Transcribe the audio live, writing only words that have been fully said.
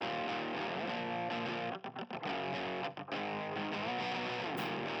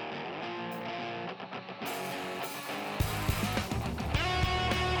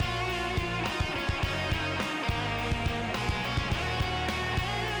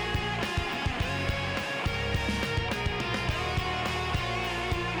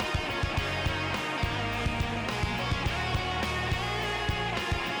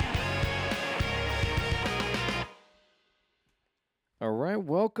right,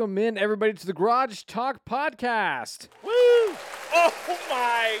 welcome in everybody to the Garage Talk Podcast. Woo! Oh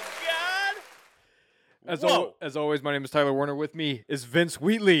my God! As always, my name is Tyler Warner. With me is Vince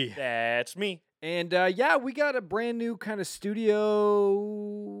Wheatley. That's me. And we got a brand new kind of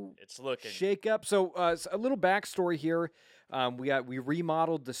studio It's looking. shake up. So a little backstory here. We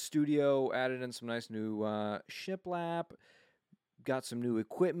remodeled the studio, added in some nice new shiplap, got some new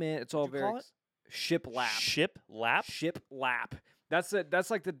equipment. It's all What'd you very call it? shiplap. Shiplap? Shiplap. That's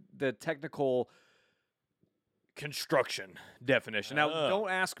like the technical construction definition. Now, Oh. don't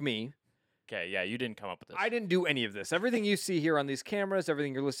ask me. Okay, yeah, you didn't come up with this. I didn't do any of this. Everything you see here on these cameras,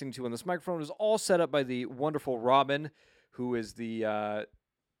 everything you're listening to on this microphone is all set up by the wonderful Robin, who is the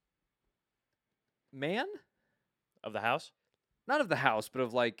man? Of the house? Not of the house, but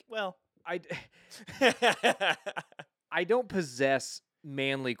of like Well. I don't possess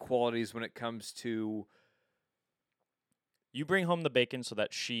manly qualities when it comes to You bring home the bacon so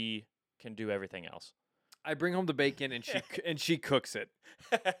that she can do everything else. I bring home the bacon and she cooks it.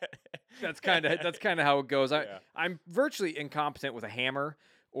 That's kind of how it goes. Yeah. I'm virtually incompetent with a hammer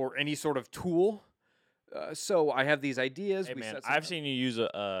or any sort of tool. So I have these ideas. Hey, we man, set some I've up. seen you use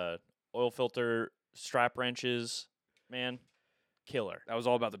a oil filter, strap wrenches. Man, killer. That was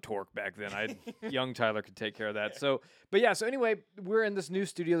all about the torque back then. Young Tyler could take care of that. So anyway, we're in this new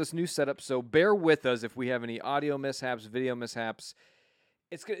studio, this new setup. So bear with us if we have any audio mishaps, video mishaps.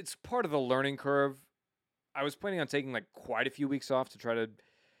 It's part of the learning curve. I was planning on taking like quite a few weeks off to try to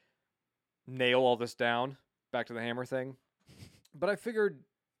nail all this down. Back to the hammer thing. But I figured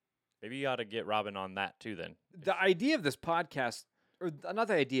Maybe you ought to get Robin on that too then. the idea of this podcast, or not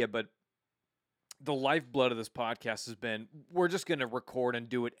the idea, but the lifeblood of this podcast has been we're just going to record and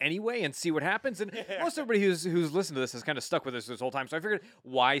do it anyway and see what happens. And most everybody who's listened to this has kind of stuck with us this whole time. So I figured,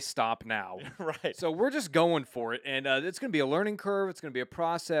 why stop now? Right. So we're just going for it. And it's going to be a learning curve. It's going to be a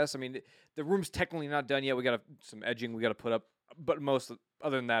process. I mean, the room's technically not done yet. We got some edging we got to put up. But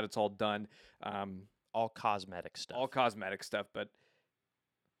other than that, it's all done. All cosmetic stuff. All cosmetic stuff. But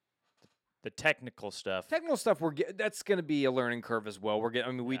the technical stuff. technical stuff, that's going to be a learning curve as well.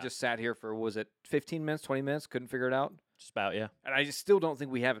 We Yeah. just sat here for, what was it 15 minutes, 20 minutes? Couldn't figure it out. Just about, yeah. And I just still don't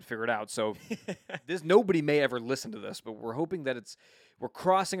think we have it figured out. So nobody may ever listen to this, but we're hoping that we're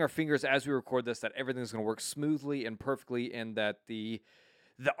crossing our fingers as we record this, that everything's going to work smoothly and perfectly, and that the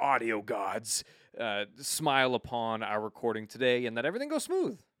audio gods smile upon our recording today, and that everything goes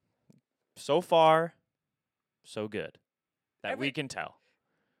smooth. So far, so good. That Every- we can tell.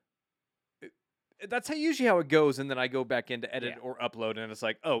 That's usually how it goes, and then I go back in to edit Yeah. or upload, and it's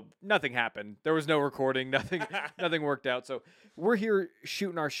like, oh, nothing happened. There was no recording. Nothing worked out. So we're here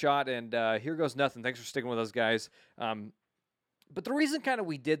shooting our shot, and here goes nothing. Thanks for sticking with us, guys. But the reason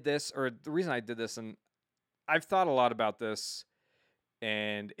we did this, or the reason I did this, and I've thought a lot about this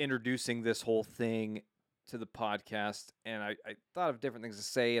and introducing this whole thing to the podcast, and I thought of different things to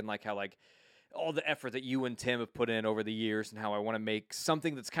say, and like how all the effort that you and Tim have put in over the years, and how I want to make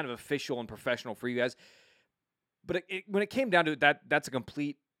something that's kind of official and professional for you guys. But when it came down to it, that's a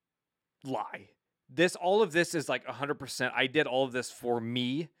complete lie. All of this is like 100%. I did all of this for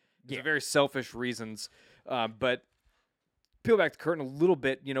me. It's very selfish reasons. But peel back the curtain a little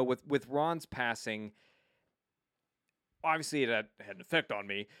bit. With Ron's passing, obviously it had an effect on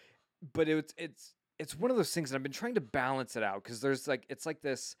me. But it's one of those things, and I've been trying to balance it out, because it's like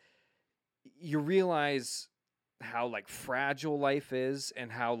this. You realize how fragile life is,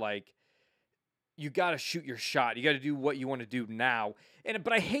 and how you got to shoot your shot. You got to do what you want to do now.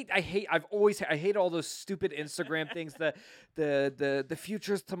 But I hate all those stupid Instagram things. The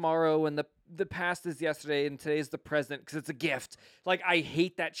future's tomorrow, and the past is yesterday, and today's the present, because it's a gift. I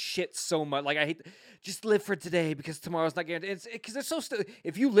hate that shit so much. I hate just live for today, because tomorrow's not guaranteed. Because it's so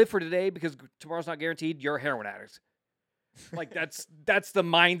if you live for today because tomorrow's not guaranteed, you're a heroin addict. That's the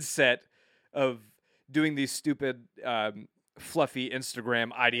mindset of doing these stupid, fluffy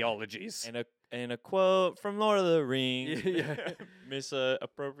Instagram ideologies. And a quote from Lord of the Rings, Yeah.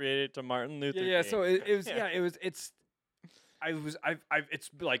 misappropriated to Martin Luther Yeah. King. So it's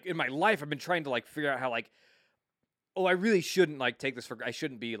like in my life I've been trying to figure out how I really shouldn't take this I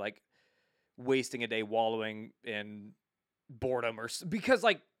shouldn't be wasting a day wallowing in boredom because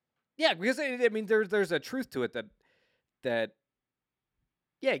there's a truth to it that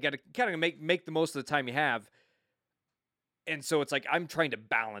you got to kind of make the most of the time you have. And so it's I'm trying to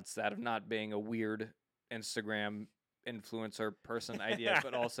balance that of not being a weird Instagram influencer person idea,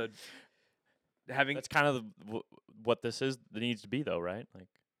 but also having. That's kind of what this needs to be, though, right?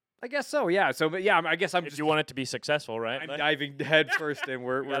 I guess so, yeah. So, but yeah, I guess if you want it to be successful, right? I'm diving head first, and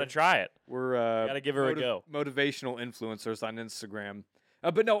we're gotta try it. We're gotta give her a go. Motivational influencers on Instagram.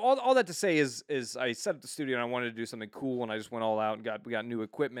 But no, all that to say is I set up the studio and I wanted to do something cool, and I just went all out and we got new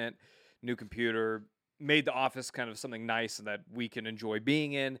equipment, new computer, made the office kind of something nice and that we can enjoy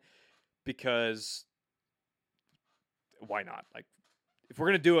being in, because why not? Like, if we're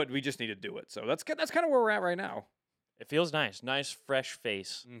gonna do it, we just need to do it. So that's kind of where we're at right now. It feels nice. Nice, fresh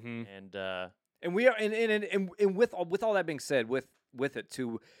face. Mm-hmm. And we are, and with all that being said, with it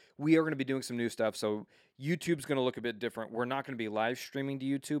too, we are going to be doing some new stuff. So YouTube's going to look a bit different. We're not going to be live streaming to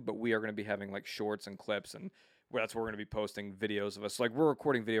YouTube, but we are going to be having like shorts and clips, and that's where we're going to be posting videos of us. Like, we're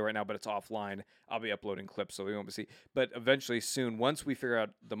recording video right now, but it's offline. I'll be uploading clips, so we won't be see. But eventually, soon, once we figure out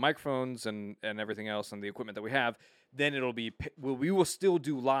the microphones and everything else and the equipment that we have, then it'll be we will still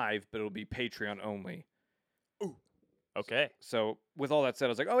do live, but it'll be Patreon only. okay. So with all that said, I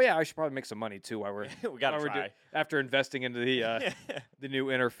was like, oh yeah, I should probably make some money too while we're We got to while we're try. after investing into the new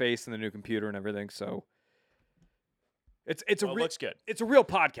interface and the new computer and everything. So it's Well, it looks good. it's a real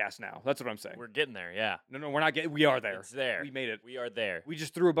podcast now. That's what I'm saying. We're getting there, yeah. No, we're not getting. We are there. It's there. We made it. We are there. We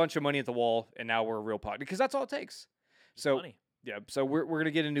just threw a bunch of money at the wall, and now we're a real podcast, because that's all it takes. So Money. yeah, so we're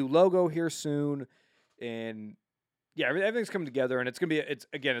gonna get a new logo here soon, and yeah, everything's coming together, and it's gonna be it's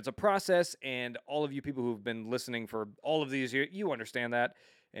a process, and all of you people who've been listening for all of these years, you understand that,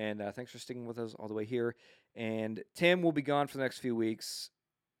 and thanks for sticking with us all the way here. And Tim will be gone for the next few weeks.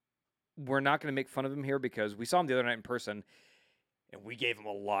 We're not gonna make fun of him here because we saw him the other night in person, and we gave him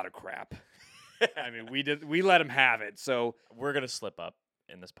a lot of crap. I mean, we let him have it. So We're going to slip up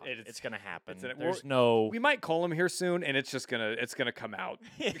in this podcast. It's- It's going to happen. it's an- There's no... we might call him here soon, and it's gonna come out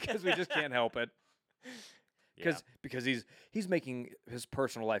because we just can't help it. Yeah. Because he's making his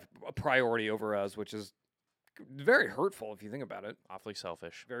personal life a priority over us, which is very hurtful if you think about it. Awfully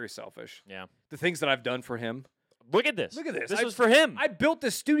selfish. Very selfish. Yeah. The things that I've done for him. Look at this. Look at this. This was for him. I built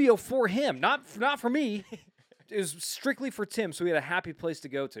this studio for him, not for me. It was strictly for Tim, so he had a happy place to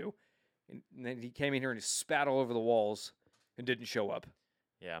go to. And then he came in here and he spat all over the walls and didn't show up.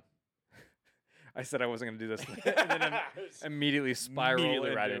 Yeah. I said I wasn't going to do this, and then I immediately spiraled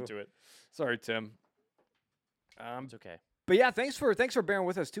Immediately right into it. Sorry, Tim. It's okay. But yeah, thanks for bearing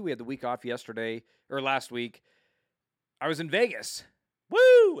with us too. We had the week off yesterday or last week. I was in Vegas.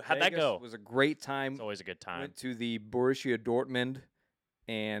 Woo! How'd that Vegas go? was a great time. It's always a good time. Went to the Borussia Dortmund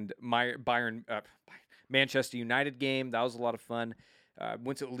and Manchester United game. That was a lot of fun.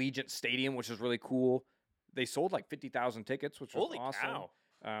 Went to Allegiant Stadium, which was really cool. They sold like 50,000 tickets, which was Holy awesome.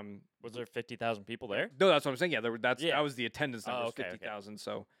 cow. Was there 50,000 people there? No, that's what I'm saying. Yeah, that Yeah. was the attendance number, Oh, was okay, okay. 50,000.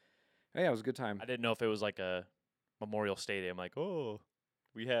 So yeah, it was a good time. I didn't know if it was like a Memorial Stadium. Like, oh,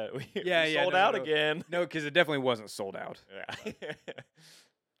 we Yeah, sold no, out no. again. No, because it definitely wasn't sold out. Yeah.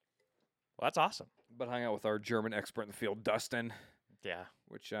 Well, that's awesome. But hung out with our German expert in the field, Dustin, Yeah.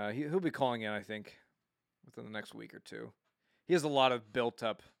 which he'll be calling in, I think, within the next week or two. He has a lot of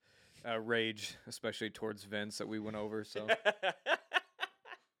built-up rage, especially towards Vince, that we went over. So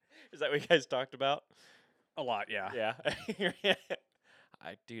Is that what you guys talked about? a lot, yeah. Yeah.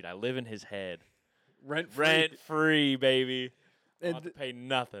 I live in his head. Rent Free, baby. I don't have And to pay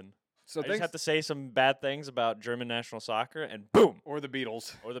nothing. so I just thanks, have to say some bad things about German national soccer, and boom. or the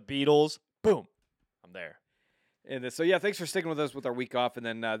Beatles. Or the Beatles, boom. I'm there. And so yeah, thanks for sticking with us with our week off. And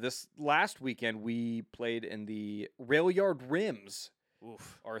then this last weekend we played in the Rail Yard Rims,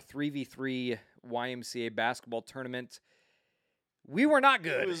 Oof. our 3v3 YMCA basketball tournament. We were not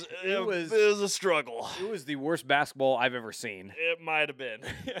good. It was a struggle. It was the worst basketball I've ever seen. It might have been.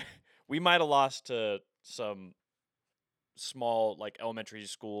 We might have lost to some small, like, elementary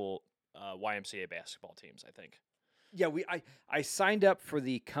school YMCA basketball teams, I think. Yeah, I signed up for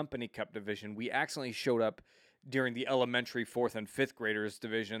the Company Cup division. We accidentally showed up during the elementary 4th and 5th graders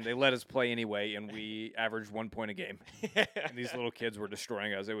division. They let us play anyway, and we averaged 1 point a game. And these little kids were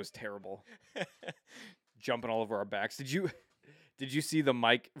destroying us. It was terrible. Jumping all over our backs. Did you see the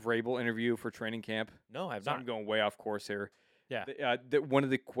Mike Vrabel interview for training camp? No, I've So I'm not. going way off course here. Yeah. One of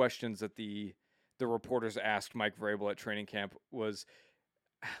the questions that the reporters asked Mike Vrabel at training camp was,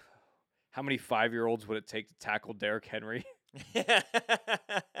 how many 5-year-olds would it take to tackle Derrick Henry?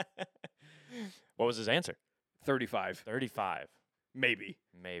 What was his answer? 35, 35. maybe.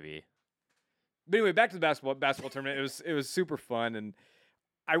 Maybe. But anyway, back to the basketball tournament. It was super fun, and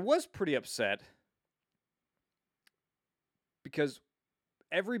I was pretty upset because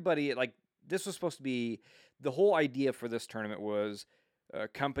everybody, like, this was supposed to be the whole idea for this tournament was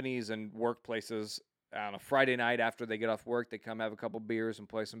companies and workplaces on a Friday night after they get off work, they come have a couple beers and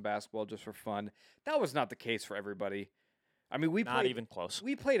play some basketball just for fun. That was not the case for everybody. I mean, we Not played even close.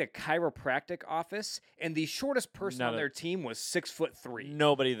 we played a chiropractic office, and the shortest person None on of- their team was 6'3".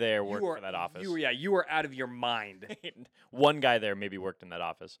 Nobody there You worked were- for that office. You were out of your mind. One guy there maybe worked in that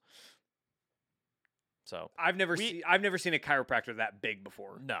office. So I've never We- seen a chiropractor that big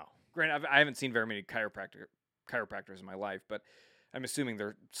before. no, Granted, I haven't seen very many chiropractors in my life, but I'm assuming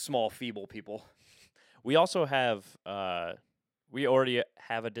they're small, feeble people we also have we already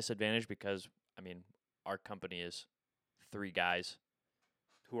have a disadvantage because I mean our company is 3 guys.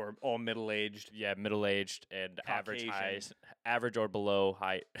 who are all middle-aged. Yeah, middle aged and average Caucasian. height, average or below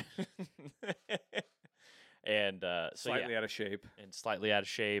height, and so Slightly yeah, out of shape, and slightly out of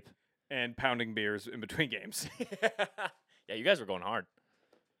shape. and pounding beers in between games. Yeah, you guys were going hard.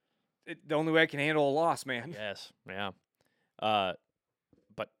 The only way I can handle a loss, man. Yes, yeah.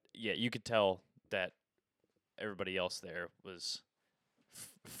 But yeah, you could tell that everybody else there was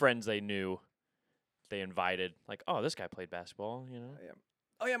friends they knew. They invited, like, oh, this guy played basketball, you know.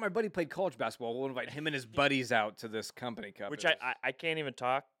 Oh yeah, my buddy played college basketball. We'll invite him and his buddies out to this company cup. Which I can't even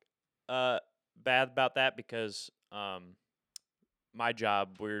talk bad about that because my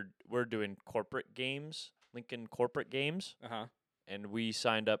job we're doing corporate games, Lincoln corporate games, Uh-huh. and we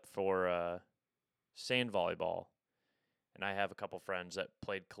signed up for sand volleyball, and I have a couple friends that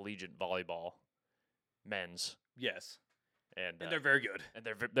played collegiate volleyball, men's, Yes. and And they're very good. and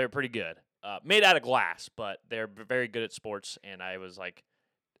they're pretty good. Made out of glass, but they're very good at sports. And I was like,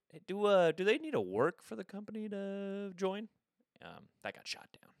 hey, do they need to work for the company to join? That got shot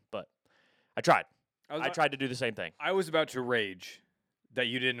down, but I tried. I tried to do the same thing. I was about to rage that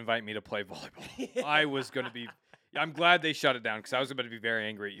you didn't invite me to play volleyball. I was going to be. I'm glad they shut it down because I was about to be very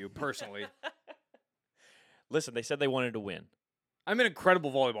angry at you personally. Listen, they said they wanted to win. I'm an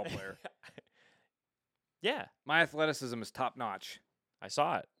incredible volleyball player. Yeah, My athleticism is top notch. I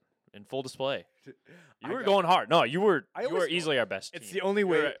saw it in full display. You I were got- going hard. No, you were I you always were go- easily our best. It's team. the only You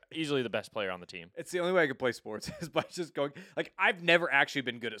were way. easily the best player on the team. It's the only way I could play sports is by just going. Like I've never actually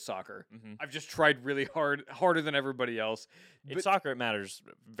been good at soccer. Mhm. I've just tried really hard, harder than everybody else. In But soccer, it matters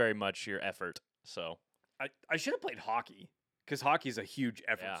very much your effort. So I should have played hockey because hockey is a huge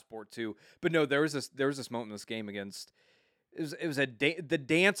effort Yeah. sport too. But no, there was this moment in this game against it was the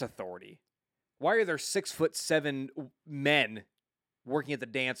dance authority. Why are there 6'7" men working at the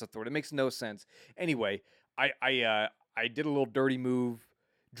dance authority? It makes no sense. Anyway, I did a little dirty move,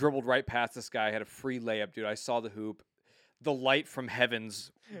 dribbled right past this guy, had a free layup, dude. I saw the hoop, the light from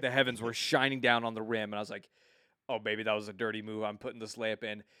the heavens were shining down on the rim, and I was like, oh baby, that was a dirty move. I'm putting this layup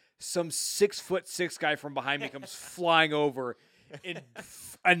in. Some 6'6" guy from behind me comes flying over and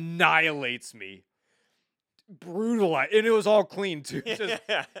annihilates me. Brutalized, and it was all clean too. Just-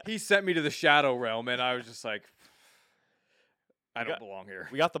 he sent me to the shadow realm, and I was just like, I don't got- belong here.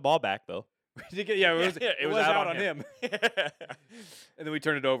 we got the ball back though. It was, Yeah, it was out on him. And then we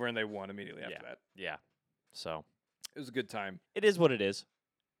turned it over, and they won immediately after that. Yeah. So It was a good time. it is what it is.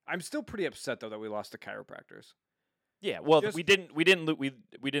 I'm still pretty upset though that we lost to chiropractors. Yeah. Well, Just- we didn't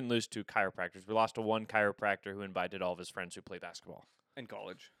lose to chiropractors. We lost to one chiropractor who invited all of his friends who play basketball. In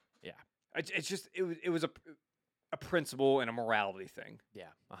college. Yeah. It's just it was a principle and a morality thing. Yeah,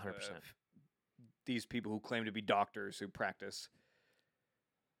 100%. These people who claim to be doctors who practice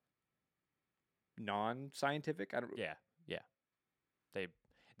non-scientific. I don't. Yeah.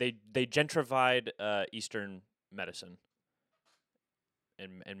 They gentrified Eastern medicine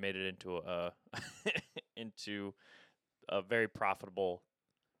and made it into a into a very profitable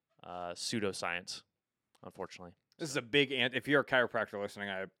pseudoscience. Unfortunately, This is a big if you're a chiropractor listening,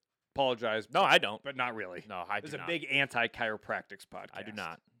 I apologize. no, I don't. but not really. No, I This do is a not. big anti-chiropractics podcast. I do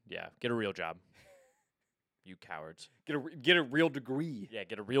not. Yeah, get a real job. You cowards. Get a real degree. Yeah,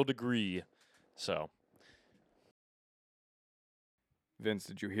 get a real degree. So, Vince,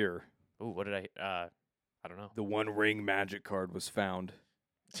 did you hear? ooh, what did I don't know. The One Ring Magic card was found.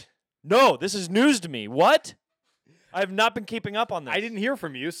 No, this is news to me. What? I have not been keeping up on this. I didn't hear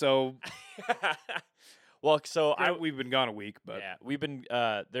from you, so Well, so we've been gone a week, but yeah, we've been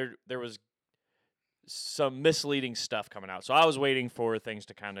there was some misleading stuff coming out. So I was waiting for things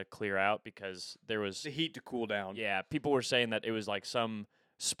to kind of clear out because there was the heat to cool down. yeah, people were saying that it was like some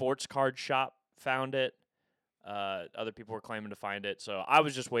sports card shop found it. Other people were claiming to find it. So I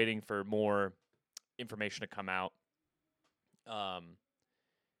was just waiting for more information to come out.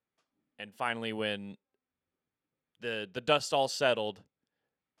 And finally when the dust all settled,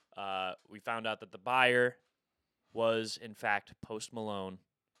 we found out that the buyer was in fact Post Malone,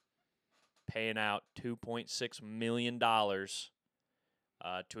 paying out $2.6 million to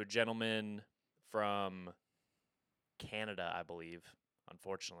a gentleman from Canada, I believe.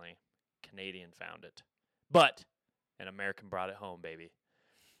 Unfortunately, Canadian found it. But and American brought it home, baby.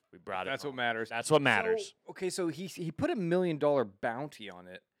 We brought it That's home. what matters. That's what matters. So, okay, so he put $1 million bounty on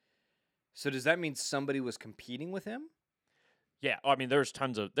it. So does that mean somebody was competing with him? Yeah, I mean, there was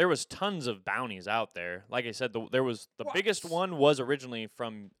tons of bounties out there. Like I said, there was the biggest What? one was originally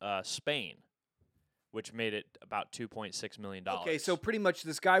from Spain, which made it about $2.6 million. Okay, so pretty much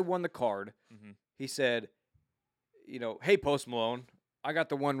this guy won the card. Mhm. He said, hey, Post Malone, I got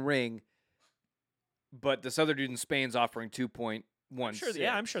the one ring, but this other dude in Spain's offering 2.16.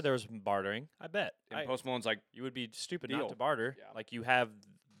 I'm sure there was bartering. I bet. And Post Malone's like, You would be stupid Deal. not to barter. Yeah. Like you have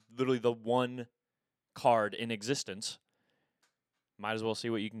literally the one card in existence. Might as well see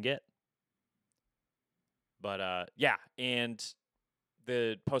what you can get. But yeah, and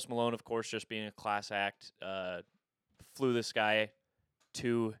the Post Malone, of course, just being a class act, flew this guy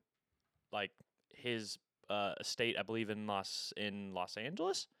to like his estate, I believe in Los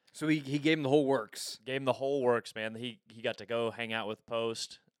Angeles. so he gave him the whole works. Gave him the whole works, man. He got to go hang out with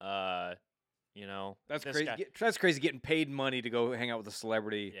Post. That's this crazy. guy- That's crazy getting paid money to go hang out with a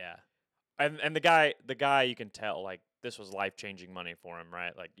celebrity. Yeah, and the guy, you can tell like this was life-changing money for him,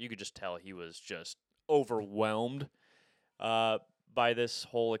 right? Like you could just tell he was just overwhelmed by this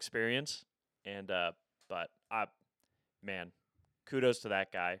whole experience. And man, kudos to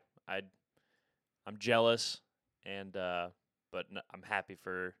that guy. I'm jealous, and I'm happy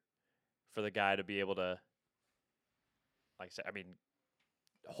for the guy to be able to, like I said, I mean,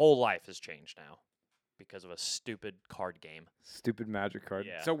 whole life has changed now because of a stupid card game. Stupid magic card.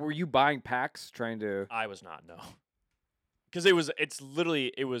 Yeah. So were you buying packs trying to? I was not, no. Because it was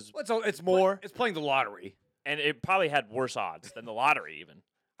Well, it's more- It's playing the lottery. and it probably had worse odds than the lottery even,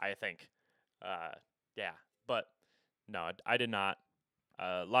 I think. Yeah, but no, I did not.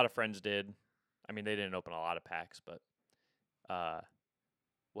 A lot of friends did. I mean, they didn't open a lot of packs, but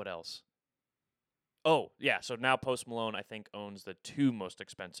what else? Oh, yeah, so now Post Malone, I think, owns the two most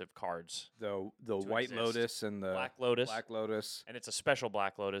expensive cards. The White exist. Lotus and the Black Lotus. Black Lotus. And it's a special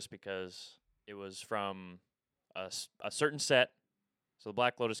Black Lotus because it was from a certain set. So the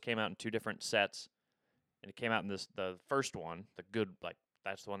Black Lotus came out in two different sets. And it came out in the first one, the good, like,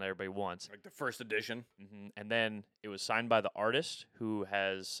 that's the one that everybody wants. Like the first edition. And then it was signed by the artist who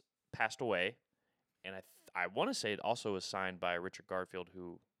has passed away. And I want to say it also was signed by Richard Garfield,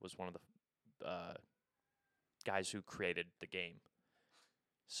 who was one of the guys who created the game.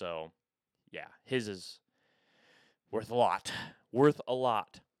 So, yeah, his is worth a lot.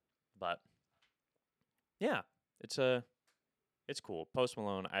 But yeah, it's cool. Post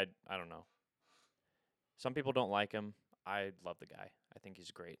Malone, I don't know. Some people don't like him. I love the guy. I think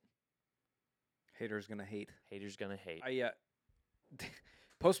he's great. Haters gonna hate. Haters gonna hate.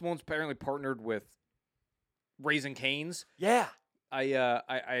 Post Malone's apparently partnered with Raising Cane's. Yeah.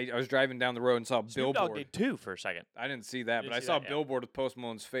 I was driving down the road and saw a Snoop Dogg billboard. did too for a second. I didn't see that, You but didn't I see saw that, a yeah. billboard with Post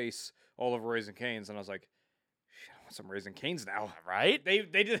Malone's face all over Raising Cane's, and I was like, "Shit, I want some Raising Cane's now." Right? They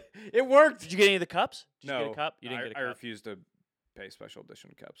did it worked. Did you get any of the cups? Did No, you get a cup? You didn't get a I cup. refuse to pay special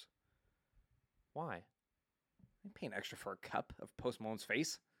edition cups. Why? I'm paying extra for a cup of Post Malone's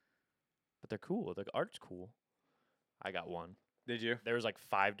face. But they're cool. The art's cool. I got one. Did you? There was like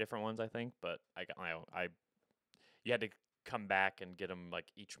 5 different ones, I think, but I got my own. You had to come back and get them like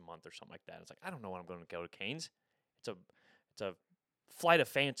each month or something like that. It's like I don't know when I'm going to go to Cane's. It's a flight of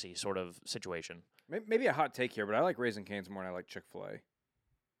fancy sort of situation. Maybe a hot take here, but I like Raising Cane's more than I like Chick-fil-A.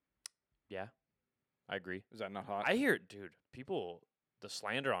 Yeah, I agree. Is that not hot? I hear, dude, the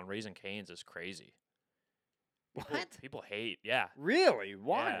slander on Raising Cane's is crazy. People hate. Yeah. Really?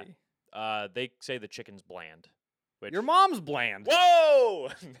 Why? They say the chicken's bland. Which, Your mom's bland. Whoa!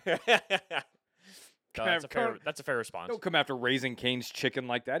 No, Come that's a fair response. Don't come after Raising Cane's chicken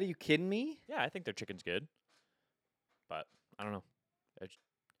like that. Are you kidding me? Yeah, I think their chicken's good, but I don't know.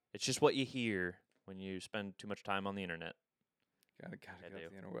 It's just what you hear when you spend too much time on the internet. Gotta I get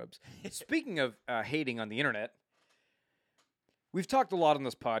do. the interwebs. Speaking of hating on the internet, we've talked a lot on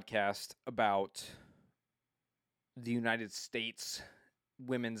this podcast about the United States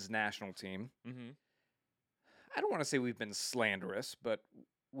women's national team. Mm-hmm. I don't want to say we've been slanderous, but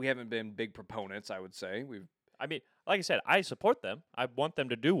we haven't been big proponents, I would say. I mean, like I said, I support them. I want them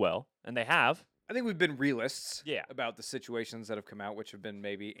to do well, and they have. I think we've been realists Yeah. about the situations that have come out, which have been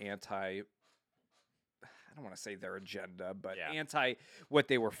maybe I don't want to say their agenda, but Yeah. anti what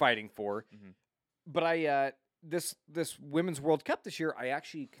they were fighting for. Mhm. But this Women's World Cup this year, I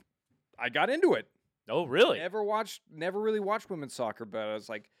got into it. Oh, really? Never really watched women's soccer, but I was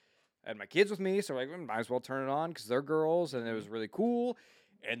like, I had my kids with me, so I might as well turn it on because they're girls, and it was really cool.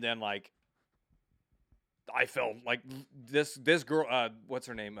 And then like, I felt like this girl, what's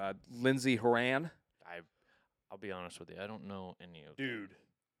her name, Lindsay Horan. I'll be honest with you. I don't know any of Dude,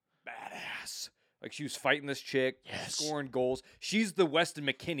 badass. Like she was fighting this chick, Yes. scoring goals. She's the Weston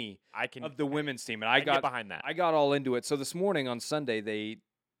McKinney I can of the women's team, and I I can got get behind that. I got all into it. So this morning on Sunday,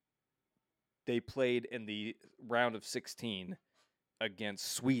 they played in the round of 16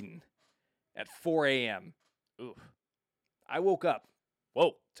 against Sweden at 4 a.m. Ooh. I woke up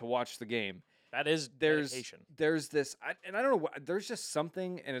Whoa. to watch the game. That is There's dedication. there's this, and I don't know. There's just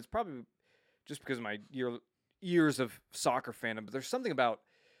something, and it's probably just because of my years of soccer fandom. But there's something about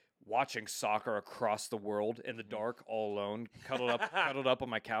watching soccer across the world in the dark, all alone, cuddled up on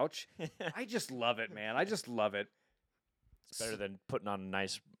my couch. I just love it, man. I just love it. It's better than putting on a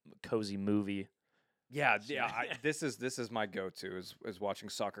nice, cozy movie. Yeah. This is my go-to is watching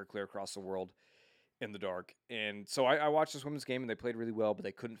soccer clear across the world in the dark. And so I watched this women's game, and they played really well, but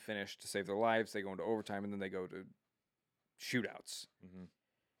they couldn't finish to save their lives. They go into overtime, and then they go to shootouts, Mm-hmm.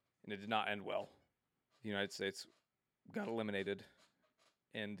 and it did not end well. The United States got eliminated,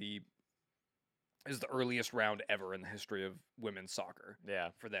 and is the earliest round ever in the history of women's soccer Yeah.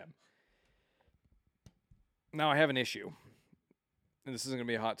 for them. Now I have an issue, and this isn't going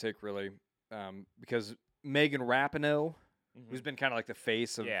to be a hot take, really, because Megan Rapinoe, who's been kind of like the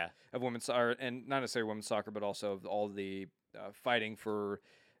face of women's soccer, and not necessarily women's soccer, but also of all the fighting for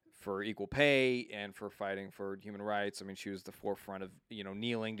equal pay and for fighting for human rights. I mean, she was the forefront of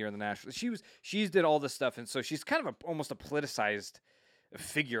kneeling during the national. She did all this stuff, and so she's kind of almost a politicized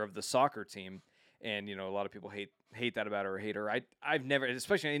figure of the soccer team. And a lot of people hate that about her or hate her. I've never,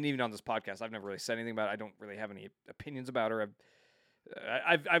 especially and even on this podcast, I've never really said anything about it. I don't really have any opinions about her.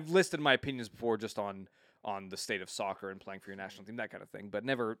 I've listed my opinions before just on the state of soccer and playing for your national team, that kind of thing, but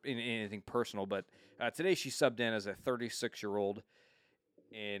never in anything personal. But today she subbed in as a 36-year-old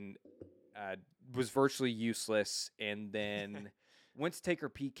and was virtually useless, and then went to take her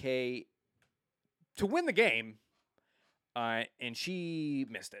PK to win the game, and she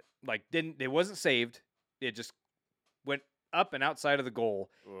missed it. Like, it wasn't saved. It just went up and outside of the goal,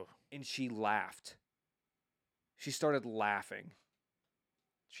 and she laughed. She started laughing.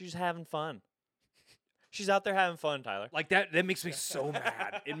 She's having fun. She's out there having fun, Tyler. Like that makes me so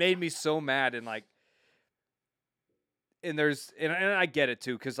mad. It made me so mad, and like, and I get it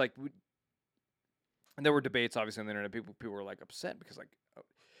too, because like, and there were debates obviously on the internet. People were like upset because like,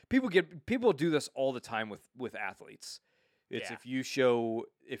 people do this all the time with athletes. It's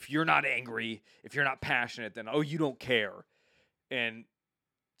if you're not angry, if you're not passionate, then you don't care, and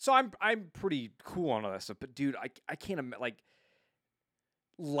so I'm pretty cool on all that stuff. But dude, I can't like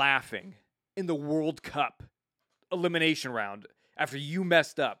laughing in the World Cup elimination round after you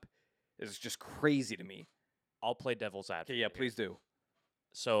messed up is just crazy to me. I'll play devil's advocate. Okay, yeah, please do.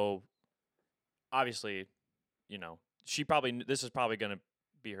 So, obviously, this is probably going to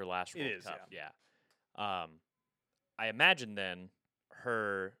be her last World Cup. Yeah. I imagine then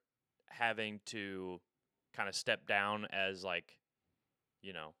her having to kind of step down as like,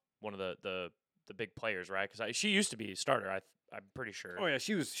 one of the big players, right? Because she used to be a starter. I'm pretty sure. Oh yeah,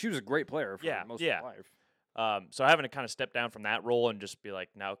 she was a great player for most of her life. So having to kind of step down from that role and just be like,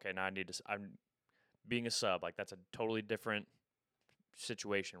 now I'm being a sub. Like that's a totally different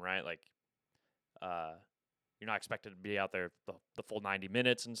situation, right? Like, you're not expected to be out there the full 90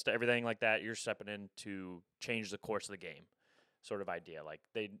 minutes and everything like that. You're stepping in to change the course of the game, sort of idea. Like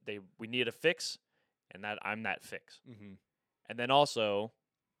we need a fix, and I'm that fix. Mm-hmm. And then also,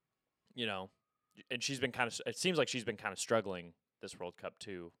 and it seems like she's been kind of struggling this World Cup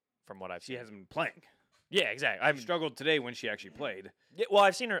too, from what I've seen. She hasn't been playing. Yeah, exactly. I've struggled today when she actually played. Yeah, well,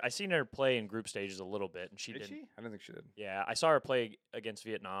 I've seen her play in group stages a little bit, and she Did didn't. she? I don't think she did. Yeah, I saw her play against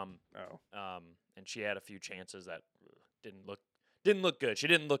Vietnam. Oh. And she had a few chances that didn't look good. She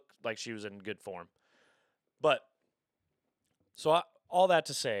didn't look like she was in good form. But so all that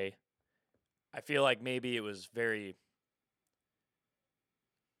to say, I feel like maybe it was very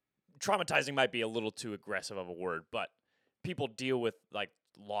traumatizing. Might be a little too aggressive of a word, but people deal with like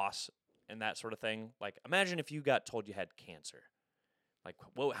loss and that sort of thing. Like, imagine if you got told you had cancer. Like,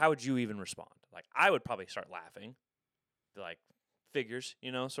 how would you even respond? Like, I would probably start laughing. Like, figures,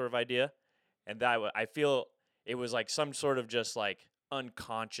 sort of idea. And I feel it was like some sort of just like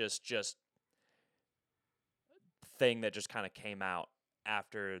unconscious just thing that just kind of came out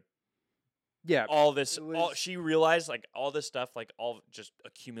after all this. She realized like all this stuff, like all just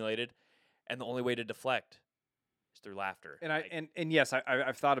accumulated. And the only way to deflect through laughter. And and yes,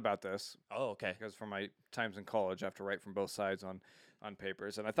 I've thought about this. Oh, okay. Because from my times in college, I have to write from both sides on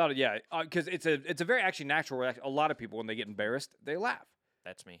papers, and I thought, because it's a very actually natural reaction. A lot of people, when they get embarrassed, they laugh.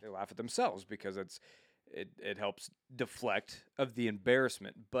 That's me. They laugh at themselves because it helps deflect of the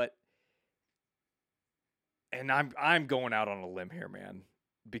embarrassment. But and I'm going out on a limb here, man,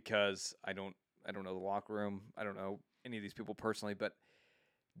 because I don't know the locker room. I don't know any of these people personally, but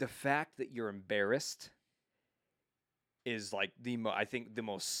the fact that you're embarrassed is like I think the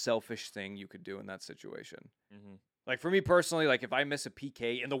most selfish thing you could do in that situation. Mm-hmm. Like for me personally, like if I miss a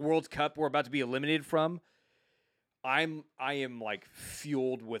PK in the World Cup we're about to be eliminated from, I am like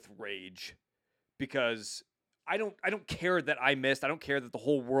fueled with rage because I don't care that I missed. I don't care that the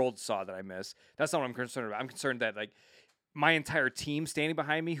whole world saw that I missed. That's not what I'm concerned about. I'm concerned that like my entire team standing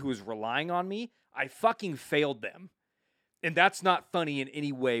behind me who is relying on me, I fucking failed them. And that's not funny in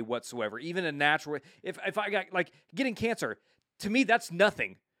any way whatsoever. Even a natural if I got like getting cancer, to me that's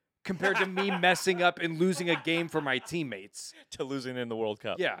nothing compared to me messing up and losing a game for my teammates. To losing in the World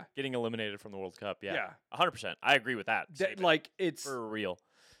Cup. Yeah. Getting eliminated from the World Cup. Yeah. Yeah. 100%. I agree with that. Like it's for real.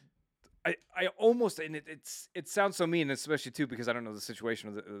 I almost and it sounds so mean, especially too because I don't know the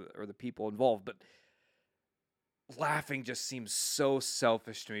situation or the people involved, but laughing just seems so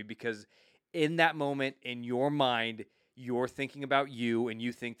selfish to me because in that moment in your mind you're thinking about you and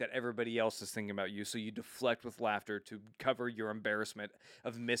you think that everybody else is thinking about you, so you deflect with laughter to cover your embarrassment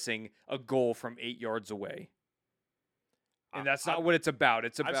of missing a goal from 8 yards away. And that's not what it's about.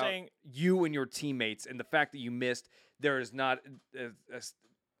 It's about you and your teammates and the fact that you missed. There is not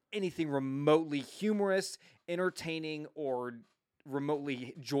anything remotely humorous, entertaining, or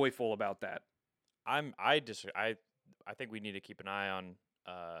remotely joyful about that. I think we need to keep an eye on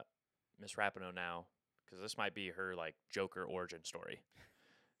Miss Rapinoe now because this might be her like Joker origin story,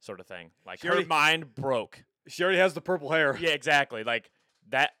 sort of thing. Like her mind broke. She already has the purple hair. Yeah, exactly. Like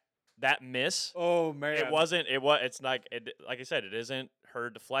that miss. Oh man, It's like like I said, it isn't her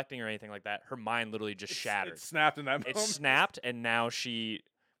deflecting or anything like that. Her mind literally just shattered. It snapped in that moment. It snapped, and now we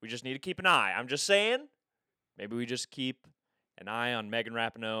just need to keep an eye. I'm just saying, maybe we just keep an eye on Megan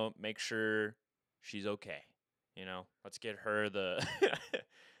Rapinoe, make sure she's okay. You know, let's get her the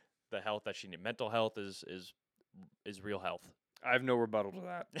the health that she needs. Mental health is real health. I have no rebuttal to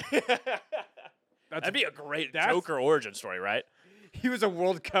that. That'd be a great Joker origin story, right? He was a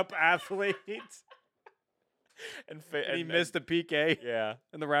World Cup athlete. and he missed a PK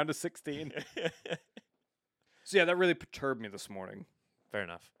in the round of 16. So, yeah, that really perturbed me this morning. Fair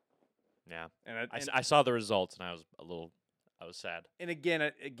enough. Yeah. And I saw the results, and I was sad. And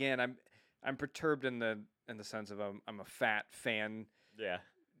again, I'm perturbed in the sense of I'm a fat fan. Yeah.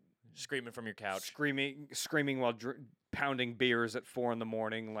 Screaming from your couch. Screaming while pounding beers at 4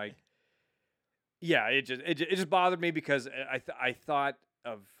 a.m. Like, yeah, it just bothered me because I thought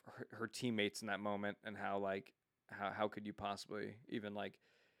of her teammates in that moment and how could you possibly even like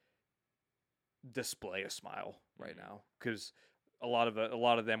display a smile right now? Because a lot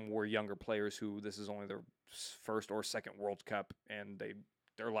of them were younger players who this is only their first or second World Cup and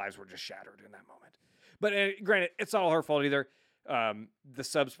their lives were just shattered in that moment. But granted, it's not all her fault either. The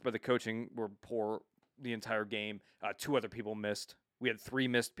subs for the coaching were poor the entire game. 2 other people missed. We had 3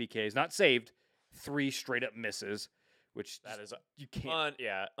 missed PKs, not saved, 3 straight up misses, which that is you can't.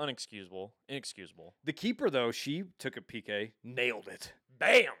 Inexcusable. The keeper though, she took a PK, nailed it.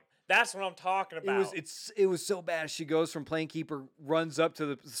 Bam! That's what I'm talking about. It was so bad. She goes from playing keeper, runs up to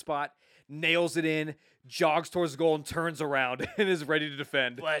the spot, nails it in, jogs towards the goal, and turns around and is ready to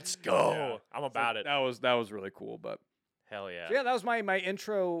defend. Let's go! Yeah. I'm about it. That was really cool. But hell yeah! So yeah, that was my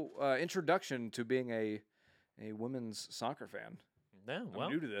introduction to being a women's soccer fan. Yeah,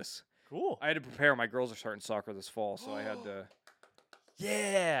 I'm new to this. Cool. I had to prepare. My girls are starting soccer this fall, so I had to.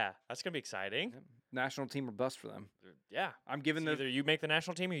 Yeah, that's gonna be exciting. National team or bust for them. Yeah, I'm giving either you make the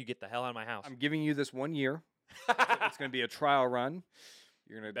national team or you get the hell out of my house. I'm giving you this 1 year. It's going to be a trial run.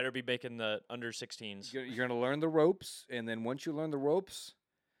 You're gonna better be making the under 16s. You're going to learn the ropes, and then once you learn the ropes,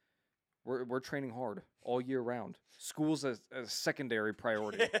 we're training hard all year round. School's a secondary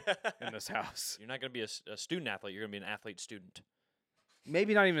priority in this house. You're not going to be a student athlete. You're going to be an athlete student.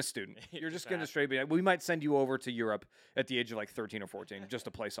 Maybe not even a student. You're just going to straight be. We might send you over to Europe at the age of like 13 or 14 just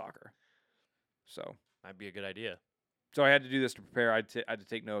to play soccer. So might be a good idea. So I had to do this to prepare. I had to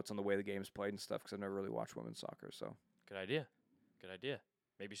take notes on the way the game's played and stuff because I've never really watched women's soccer. So good idea.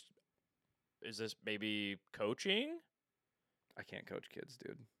 Maybe is this maybe coaching? I can't coach kids,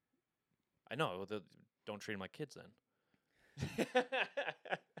 dude. I know. Don't treat them like kids then.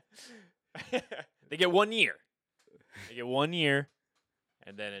 They get 1 year.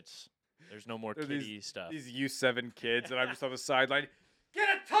 And then there's no more kiddie stuff. These U7 kids, and I'm just on the sideline. Get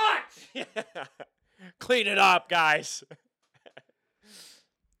a touch! Yeah. Clean it up, guys.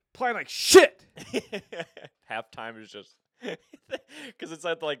 Playing like shit. Halftime is just because it's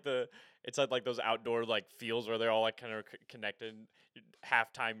at like those outdoor like fields where they're all like kind of connected.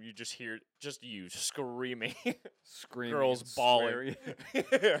 halftime, you just hear just you screaming, Screaming, girls and bawling.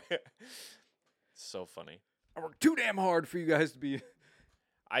 swearing. So funny. I worked too damn hard for you guys to be.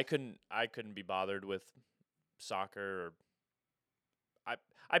 I couldn't be bothered with soccer. Or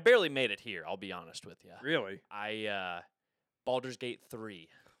I barely made it here. I'll be honest with you. Really? Baldur's Gate 3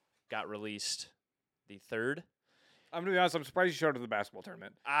 got released the 3rd. I'm gonna be honest. I'm surprised you showed up to the basketball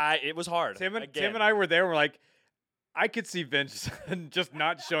tournament. It was hard. Tim Again. and I were there. We're like, I could see Vince just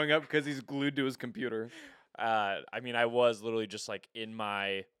not showing up because he's glued to his computer. I mean, I was literally just like in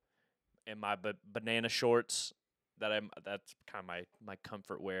my banana shorts that's kind of my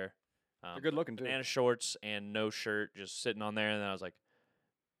comfort wear. They're good looking too. Banana shorts and no shirt, just sitting on there, and then I was like,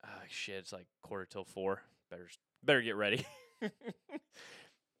 oh, shit, it's like 4:45. Better get ready.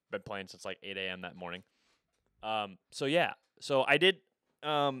 Been playing since like 8 a.m. that morning. So yeah, so I did.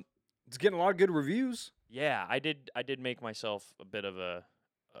 It's getting a lot of good reviews. Yeah, I did make myself a bit of a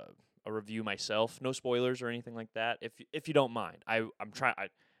review myself. No spoilers or anything like that. If you don't mind, I'm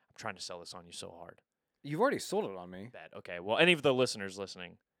trying to sell this on you so hard. You've already sold it on me. Bad. Okay. Well, any of the listeners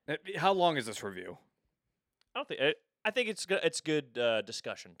listening, How long is this review? I think it's good. It's good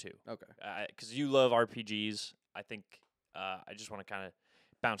discussion too. Okay. Because you love RPGs. I think I just want to kind of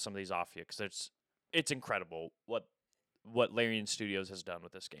bounce some of these off you because it's incredible what Larian Studios has done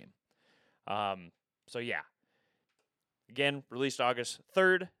with this game. So yeah. Again, released August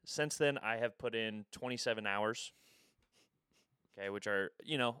 3rd. Since then, I have put in 27 hours. Okay, which are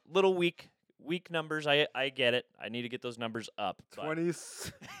little weak numbers. I get it. I need to get those numbers up.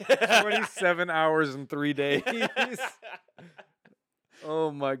 27 hours and 3 days.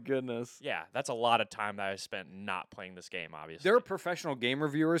 Oh my goodness. Yeah, that's a lot of time that I spent not playing this game, obviously. There are professional game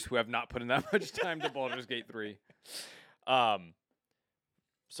reviewers who have not put in that much time to Baldur's Gate 3. So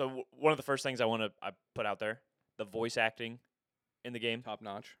one of the first things I put out there, the voice acting in the game, Top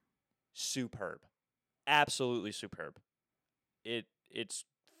notch. Superb. Absolutely superb. It's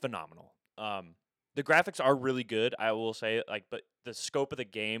phenomenal. The graphics are really good, I will say, but the scope of the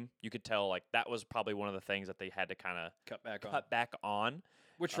game, you could tell that was probably one of the things that they had to kind of cut back on.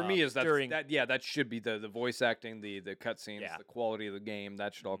 Which for me is during that should be the voice acting, the cutscenes, Yeah. the quality of the game.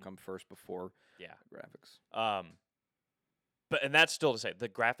 That should all come first before Yeah. the graphics. And that's still to say, the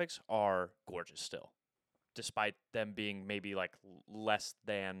graphics are gorgeous still, despite them being maybe less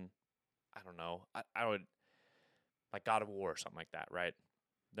than, I don't know, I would like God of War or something like that, right?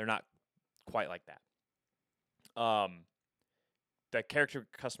 They're not quite like that. The character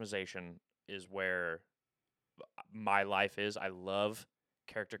customization is where my life is. I love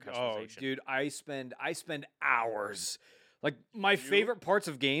character customization. Oh, dude, I spend hours. Like my favorite parts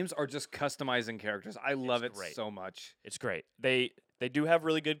of games are just customizing characters. I love it great. so much. It's great. They do have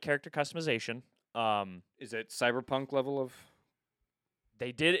really good character customization. Is it cyberpunk level of?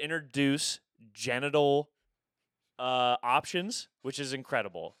 They did introduce genital options, which is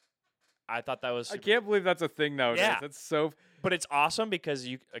incredible. I thought that was I can't believe that's a thing nowadays. Yeah. That's so. But it's awesome because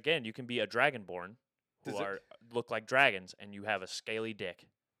you can be a dragonborn who look like dragons, and you have a scaly dick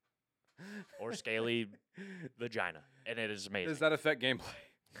or scaly vagina, and it is amazing. Does that affect gameplay?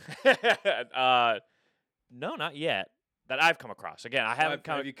 No, not yet. That I've come across. Again, I haven't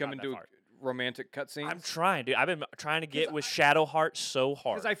come. Have you come into romantic cutscenes? I'm trying, dude. I've been trying to get with Shadowheart so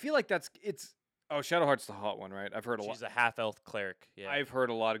hard. Because I feel like it's. Oh, Shadowheart's the hot one, right? I've heard a lot. She's a half-elf cleric. Yeah. I've heard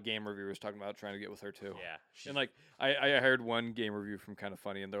a lot of game reviewers talking about trying to get with her too. Yeah. And I heard one game review from Kind of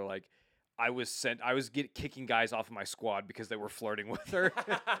Funny, and they're like, I was kicking guys off of my squad because they were flirting with her.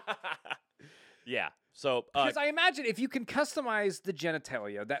 Yeah. So because I imagine if you can customize the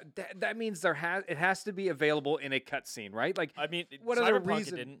genitalia, that means it has to be available in a cutscene, right? Like, I mean, what Cyberpunk other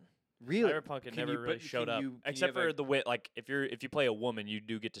reason? It didn't. Really? Cyberpunk it never really showed up, except for the way. Like if you play a woman, you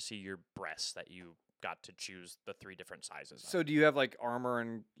do get to see your breasts that you got to choose the 3 different sizes. So do you have armor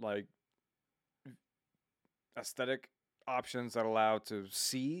and aesthetic options that allow to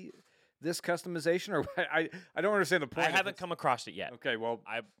see this customization, or I don't understand the point. I haven't come across it yet. Okay, well,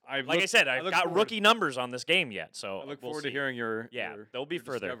 I've I've got rookie numbers on this game yet, so I look forward to hearing your there'll be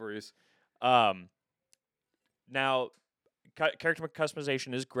further discoveries. Now, character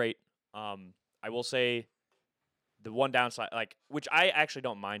customization is great. I will say the one downside, which I actually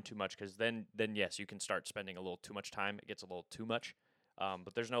don't mind too much, because then yes, you can start spending a little too much time. It gets a little too much.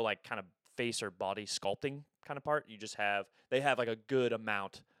 But there's no kind of face or body sculpting kind of part. They have a good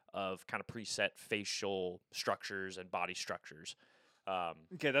amount of kind of preset facial structures and body structures.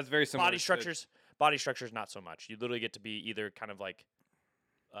 Okay, that's very similar. Body structures, not so much. You literally get to be either kind of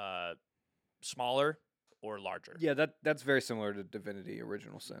smaller or larger. Yeah, that's very similar to Divinity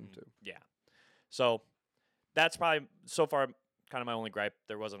Original Sin too. Yeah. So that's probably so far kind of my only gripe.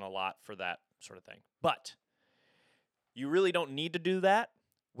 There wasn't a lot for that sort of thing. But you really don't need to do that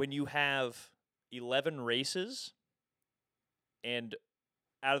when you have 11 races, and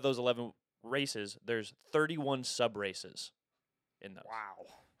out of those 11 races, there's 31 sub-races in those. Wow.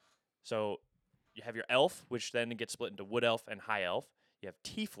 So you have your elf, which then gets split into wood elf and high elf. You have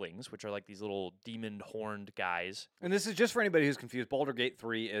tieflings, which are like these little demon-horned guys. And this is just for anybody who's confused. Baldur's Gate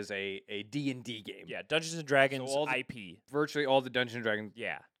 3 is a D&D game. Yeah, Dungeons and Dragons all the- IP. Virtually all the Dungeons & Dragons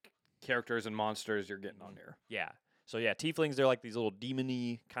Yeah, characters and monsters you're getting on here. yeah. So yeah, tieflings, they're like these little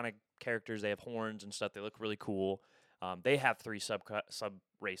demon-y kind of characters. They have horns and stuff. They look really cool. They have 3 sub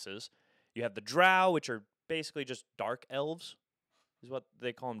races. You have the drow, which are basically just dark elves, is what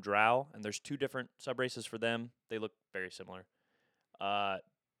they call them, drow. And there's 2 different sub races for them. They look very similar.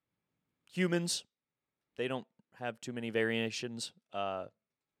 Humans, they don't have too many variations.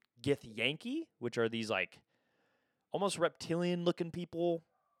 Githyanki, which are these like almost reptilian-looking people.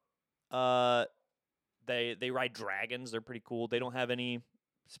 They ride dragons. They're pretty cool. They don't have any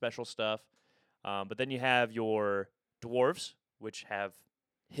special stuff. But then you have your dwarves, which have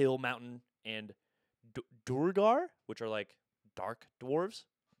hill, mountain, and Durgar, which are like dark dwarves.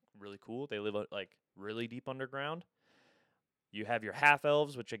 Really cool. They live like really deep underground. You have your half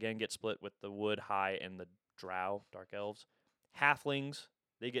elves, which again get split with the wood, high, and the drow, dark elves. Halflings,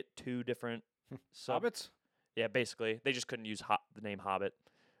 they get 2 different Hobbits? Yeah, basically. They just couldn't use the name Hobbit.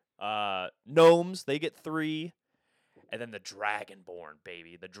 Gnomes, they get 3. And then the Dragonborn,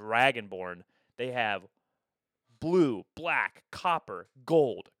 baby. The Dragonborn, they have blue, black, copper,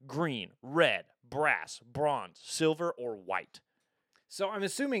 gold, green, red, brass, bronze, silver, or white. So I'm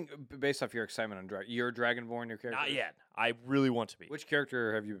assuming, based off your excitement on you're Dragonborn, your character? Not yet. I really want to be. Which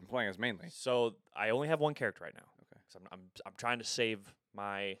character have you been playing as mainly? So I only have one character right now. Okay. So I'm trying to save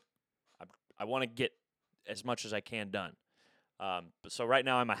my. I want to get as much as I can done. So right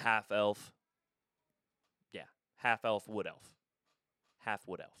now I'm a half elf. Yeah, half elf, wood elf, half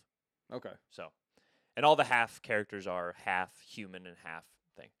wood elf. Okay. So, and all the half characters are half human and half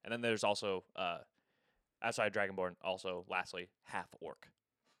thing. And then there's also outside Dragonborn, also lastly half orc.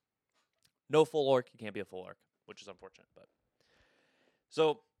 No full orc. You can't be a full orc, which is unfortunate. But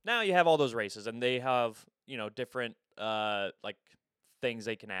so now you have all those races, and they have different like things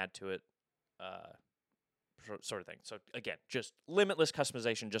they can add to it, sort of thing. So again, just limitless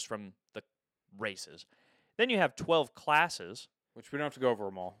customization just from the races. Then you have 12 classes, Which we don't have to go over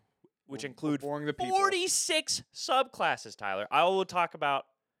them all. which We're include boring the people. 46 subclasses, Tyler. I will talk about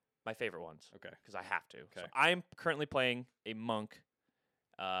my favorite ones. Okay. Because I have to. So Okay. I'm currently playing a monk,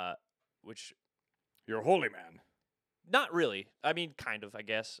 which You're a holy man. not really. I mean, kind of, I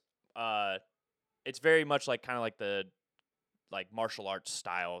guess. It's very much like kind of like the martial arts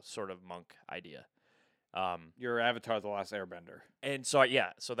style sort of monk idea. You're Avatar: The Last Airbender. And so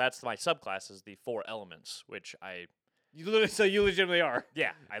so that's my subclass is the 4 elements, which You legitimately are.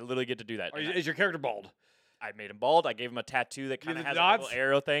 I literally get to do that. And Is your character bald? I made him bald. I gave him a tattoo that kind of the has a dots? little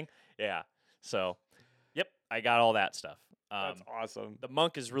arrow thing. Yeah. So, yep, I got all that stuff. That's awesome. The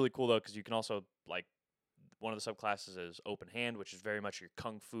monk is really cool though because you can also one of the subclasses is open hand, which is very much your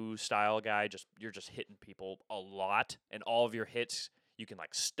kung fu style guy. You're just hitting people a lot, and all of your hits you can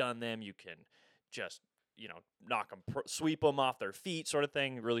stun them. You can just knock them, sweep them off their feet, sort of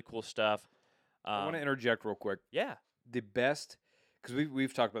thing. Really cool stuff. I want to interject real quick. Yeah. The best, because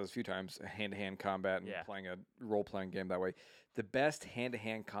we've talked about this a few times, hand-to-hand combat and Yeah. playing a role-playing game that way. The best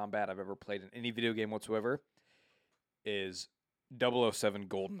hand-to-hand combat I've ever played in any video game whatsoever is 007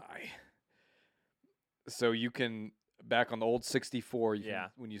 GoldenEye. So you can, back on the old 64,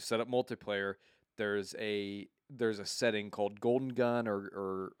 when you set up multiplayer, there's a setting called Golden Gun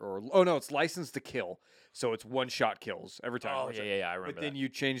or oh no, it's License to Kill. So it's one-shot kills every time. Oh yeah, I remember But then that. you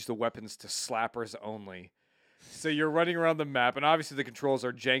change the weapons to slappers only. So you're running around the map, and obviously the controls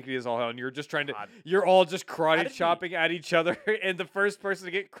are janky as all hell, and you're just trying to, God. you're all just How karate did chopping at each other, and the first person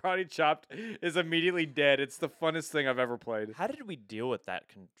to get karate chopped is immediately dead. It's the funnest thing I've ever played. How did we deal with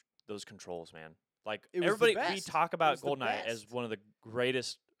those controls, man? It was the Everybody, we best. talk It about was the GoldenEye as best. one of the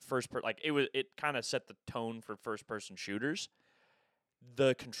greatest it kind of set the tone for first person shooters.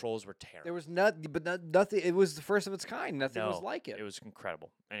 The controls were terrible. There was nothing. It was the first of its kind. Nothing was No, like it. It was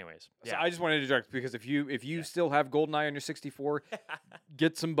incredible. Anyways, So yeah. I just wanted to interject because if you still have GoldenEye on your 64,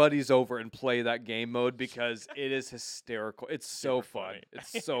 get some buddies over and play that game mode because it is hysterical. It's so Super fun. funny.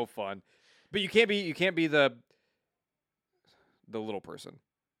 It's so fun. But you can't be the little person.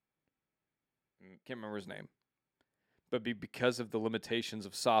 Can't remember his name. But because of the limitations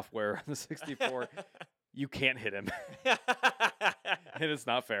of software on the 64, you can't hit him. And it's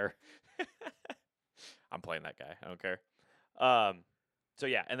not fair. I'm playing that guy. I don't care. So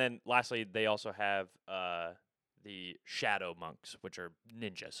yeah, and then lastly, they also have the shadow monks, which are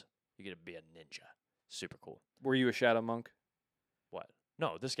ninjas. You get to be a ninja. Super cool. Were you a shadow monk? What?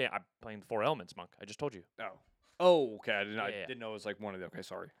 No, this game I'm playing the Four Elements monk. I just told you. Oh. Oh, okay. I Yeah, yeah. didn't know it was like one of the. Okay,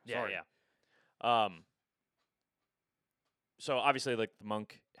 sorry. Yeah, Sorry. yeah. So obviously, like the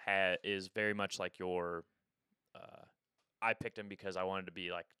monk is very much like your. I picked him because I wanted to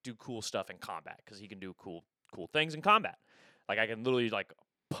be like do cool stuff in combat because he can do cool things in combat. Like I can literally like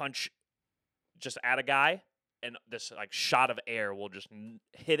punch just at a guy, and this like shot of air will just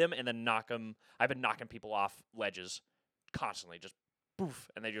hit him and then knock him. I've been knocking people off ledges constantly, just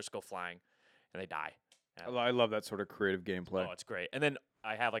poof, and they just go flying and they die. I love that sort of creative gameplay. Oh, it's great. And then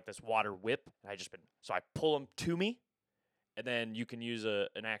I have like this water whip, and so I pull him to me, and then you can use an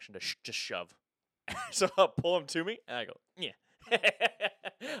action to just shove. So I'll pull him to me, and I go, yeah,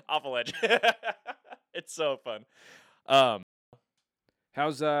 off a ledge. It's so fun.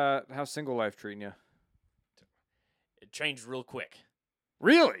 How's single life treating you? It changed real quick.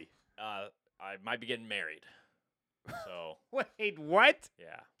 Really? I might be getting married. So Wait, what?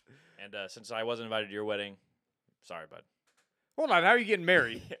 yeah, and since I wasn't invited to your wedding, sorry, bud. Hold on. How are you getting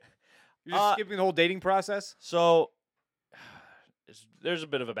married? You're just skipping the whole dating process? So there's a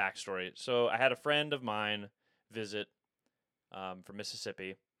bit of a backstory. So I had a friend of mine visit from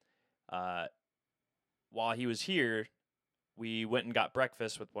Mississippi. While he was here, we went and got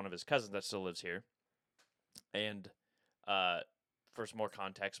breakfast with one of his cousins that still lives here. And for some more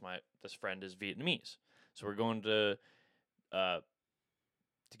context, this friend is Vietnamese. So we're going to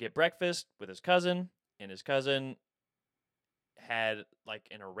get breakfast with his cousin, and his cousin had like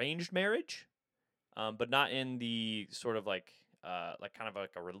an arranged marriage, but not in the sort of like kind of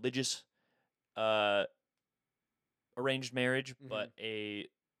like a religious arranged marriage, but in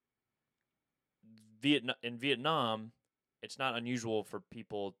Vietnam, it's not unusual for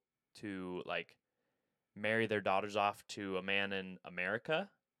people to like marry their daughters off to a man in America,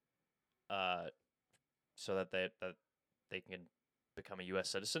 so that they can become a U.S.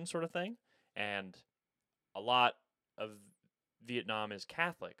 citizen, sort of thing. And a lot of Vietnam is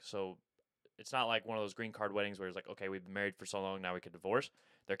Catholic, so it's not like one of those green card weddings where it's like, okay, we've been married for so long, now we can divorce.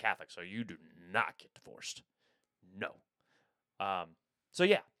 They're Catholic, so you do not get divorced. No. So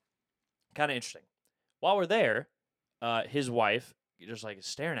yeah, kind of interesting. While we're there, his wife just like is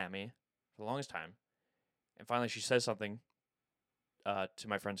staring at me for the longest time, and finally she says something to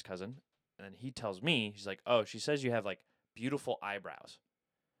my friend's cousin, and then he tells me, he's like, "Oh, she says you have like beautiful eyebrows."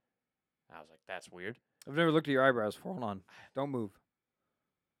 I was like, "That's weird." I've never looked at your eyebrows before. Hold on. Don't move.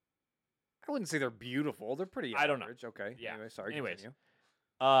 I wouldn't say they're beautiful. They're pretty I don't know. average. Okay. Yeah. Anyway, sorry. Anyways. Continue.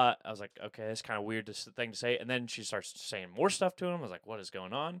 I was like, okay, that's kind of weird thing to say. And then she starts saying more stuff to him. I was like, what is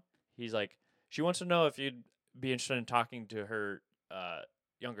going on? He's like, she wants to know if you'd be interested in talking to her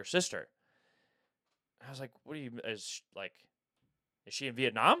younger sister. I was like, what do you, is she in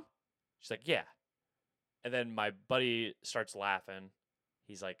Vietnam? She's like, yeah. And then my buddy starts laughing.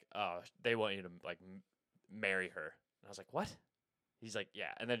 He's like, oh, they want you to like marry her. And I was like, what? He's like,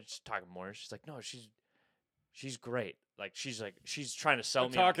 yeah. And then just talking more. She's like, no, she's great. Like she's trying to sell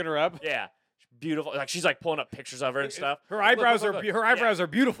me. Talking her up. Yeah, she's beautiful. Like she's like pulling up pictures of her and stuff. Her Like, eyebrows look, are look. her eyebrows are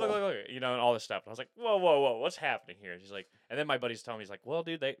beautiful. Look, you know, and all this stuff. And I was like, whoa, what's happening here? She's like, and then my buddy's telling me, he's like, well,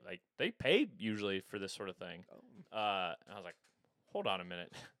 dude, they pay usually for this sort of thing. And I was like, hold on a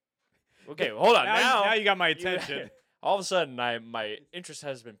minute. Okay, hold on. Now you got my attention. All of a sudden, my interest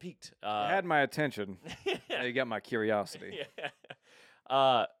has been piqued. You had my attention. Now you got my curiosity. Yeah.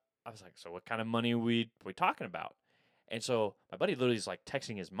 I was like, so what kind of money we talking about? And so my buddy literally is like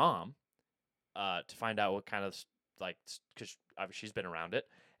texting his mom to find out what kind of like, because she's been around it,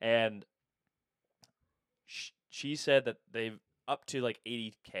 and she said that they've up to like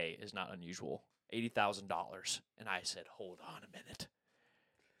 $80K is not unusual, $80,000. And I said, hold on a minute,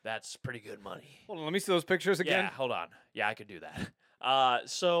 that's pretty good money. Hold on, let me see those pictures again. Yeah, hold on. Yeah, I could do that.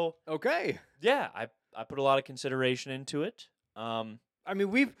 So okay. Yeah, I put a lot of consideration into it. I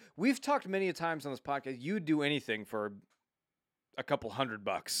mean, we've talked many a times on this podcast. You'd do anything for a couple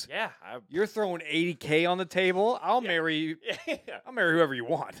 $100. Yeah, you're throwing $80K on the table. I'll marry. Yeah. I'll marry whoever you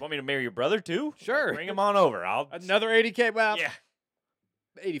want. Want me to marry your brother too? Sure. Bring him on over. I'll another $80K. Well, yeah,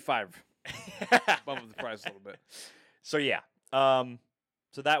 85. Bump up the price a little bit. So yeah.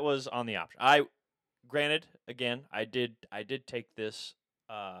 So that was on the option. Granted, again, I did take this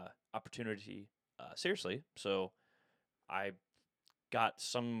opportunity seriously. So I got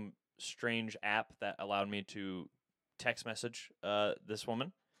some strange app that allowed me to text message this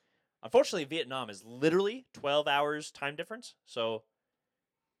woman. Unfortunately, Vietnam is literally 12 hours time difference. So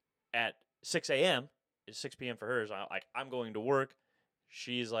at 6 a.m., it's 6 p.m. for her. So I'm going to work.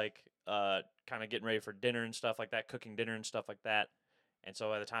 She's like kind of getting ready for dinner and stuff like that, cooking dinner and stuff like that. And so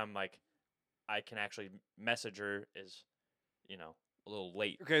by the time like I can actually message her is, a little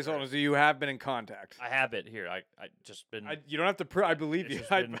late. Okay, so you have been in contact. I have it here. I just been you don't have to. I believe It's you.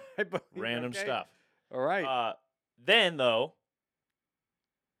 just I been believe random okay. stuff. All right. Then though,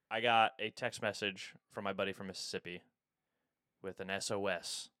 I got a text message from my buddy from Mississippi with an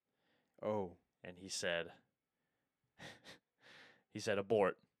SOS, Oh. and he said,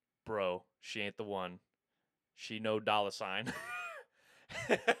 abort, bro. She ain't the one. She no $sign.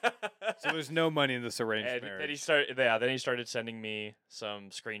 So there's no money in this arranged And marriage. then he started sending me some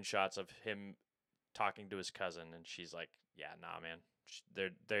screenshots of him talking to his cousin, and she's like, "Yeah, nah, man,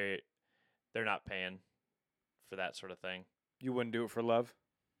 they're not paying for that sort of thing." You wouldn't do it for love?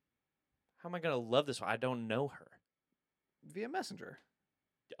 How am I gonna love this one? I don't know her. Via Messenger.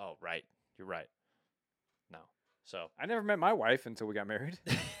 Oh, right, you're right. No, so I never met my wife until we got married.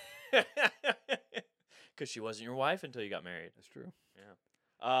 because she wasn't your wife until you got married. That's true.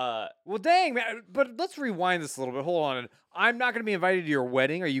 Yeah. Well, dang, man. But let's rewind this a little bit. Hold on. I'm not going to be invited to your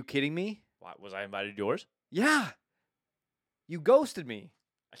wedding. Are you kidding me? Why, was I invited to yours? Yeah. You ghosted me.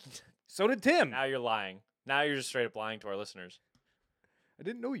 So did Tim. Now you're lying. Now you're just straight up lying to our listeners. I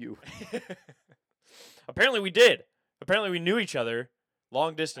didn't know you. Apparently we did. Apparently we knew each other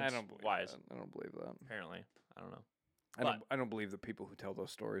long distance I don't believe wise. that. I don't believe that. Apparently. I don't know. I don't believe the people who tell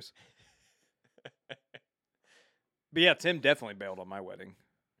those stories. But yeah, Tim definitely bailed on my wedding.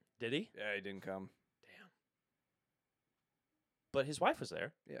 Did he? Yeah, he didn't come. Damn. But his wife was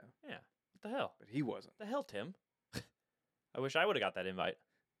there. Yeah. Yeah. What the hell? But he wasn't. The hell, Tim? I wish I would have got that invite.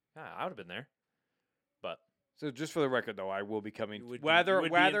 Yeah, I would have been there. But So just for the record, though, I will be coming. you would Whether be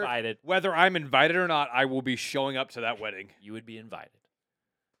invited. whether I'm invited or not, I will be showing up to that wedding. You would be invited.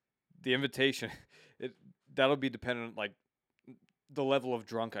 The invitation, that'll be dependent, like the level of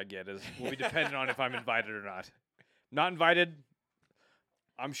drunk I get will be dependent on if I'm invited or not. Not invited,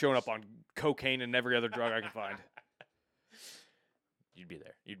 I'm showing up on cocaine and every other drug I can find. You'd be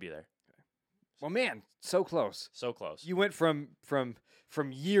there. You'd be there. Well, man, so close. So close. You went from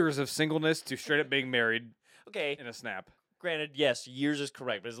years of singleness to straight up being married Okay. in a snap. Granted, yes, years is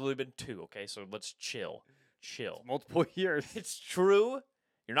correct, but it's only been 2, okay? So let's chill. Chill. Multiple years. It's true.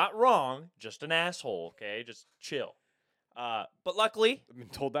 You're not wrong. Just an asshole, okay? Just chill. But luckily, I've been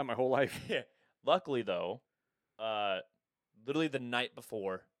told that my whole life. luckily though, literally the night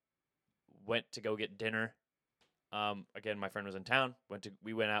before, went to go get dinner. Again, my friend was in town.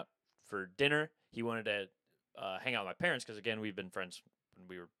 We went out for dinner. He wanted to hang out with my parents because again, we've been friends when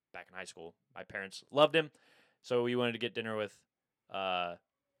we were back in high school. My parents loved him, so we wanted to get dinner with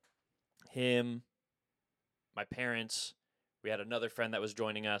him, my parents. We had another friend that was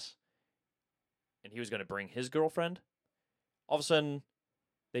joining us, and he was going to bring his girlfriend. All of a sudden,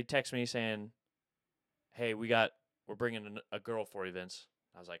 they text me saying, "Hey, we're bringing a girl for you, Vince."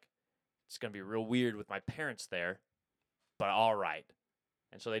 I was like, "It's going to be real weird with my parents there, but all right."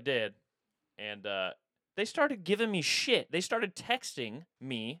 And so they did, and they started giving me shit. They started texting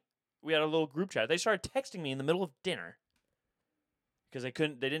me. We had a little group chat. They started texting me in the middle of dinner because they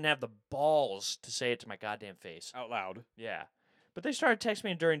didn't have the balls to say it to my goddamn face. Out loud. Yeah. But they started texting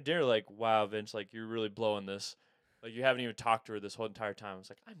me during dinner like, "Wow, Vince, like you're really blowing this. Like you haven't even talked to her this whole entire time." I was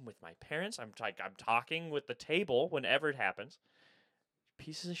like, "I'm with my parents. I'm talking with the table whenever it happens."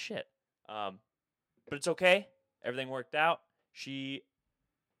 Pieces of shit. But it's okay. Everything worked out. It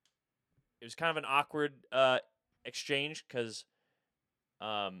was kind of an awkward exchange because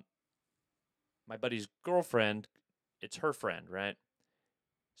my buddy's girlfriend, it's her friend, right?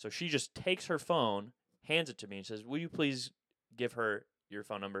 So she just takes her phone, hands it to me, and says, "Will you please give her your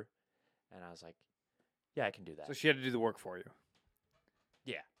phone number?" And I was like, "Yeah, I can do that." So she had to do the work for you.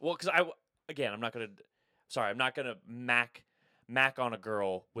 Yeah. Well, because I'm not gonna mac on a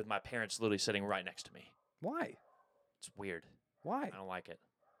girl with my parents literally sitting right next to me. Why? It's weird. Why? I don't like it.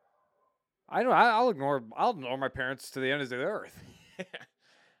 I'll ignore my parents to the end of the earth.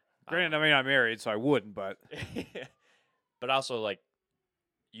 Granted, I mean I'm married, so I wouldn't, but but also like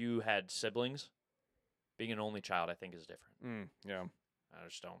you had siblings. Being an only child, I think, is different. Yeah. I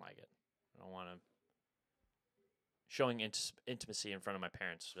just don't like it. I don't want to showing intimacy in front of my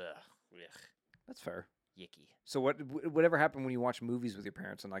parents. Ugh. That's fair. Yicky. So whatever happened when you watched movies with your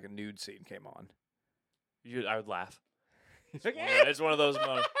parents and like a nude scene came on? I would laugh. Like, It's one of those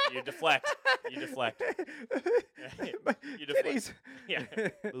moments. You deflect. You deflect. You deflect. Titties. Yeah.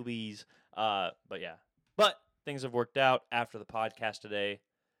 Boobies. But yeah. But things have worked out after the podcast today.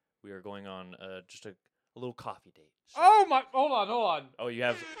 We are going on just a little coffee date. So, Oh my! Hold on. oh, you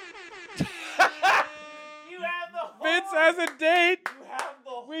have. have the whole. Vince has a date. You have the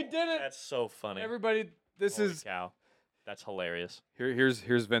whole. We did it. That's so funny. Everybody, this Holy is cow. That's hilarious. here's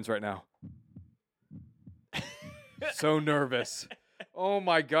Vince right now. So nervous. Oh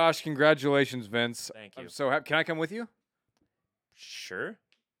my gosh! Congratulations, Vince. Thank you. I'm so happy. Can I come with you? Sure.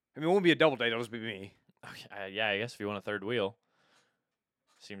 I mean, it won't be a double date. It'll just be me. Okay, yeah, I guess if you want a third wheel.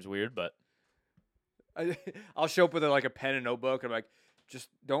 Seems weird, but I'll show up with like a pen and notebook. I'm like, just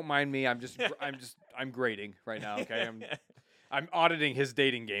don't mind me. I'm grading right now. Okay, I'm auditing his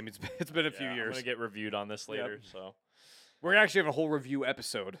dating game. It's been a few I'm years. gonna get reviewed on this later. So We're gonna actually have a whole review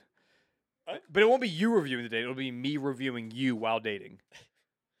episode. What? But it won't be you reviewing the date. It'll be me reviewing you while dating.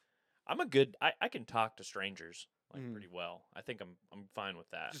 I can talk to strangers like Mm. pretty well. I think I'm fine with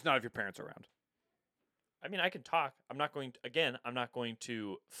that. Just not if your parents are around. I mean, I can talk. I'm not going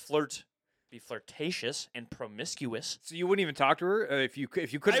to be flirtatious and promiscuous. So you wouldn't even talk to her if you couldn't.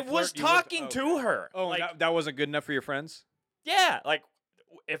 I flirt, was you wouldn't- talking oh, to okay. her. Oh, like, that wasn't good enough for your friends. yeah, like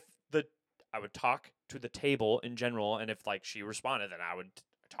if I would talk to the table in general, and if like she responded, then I would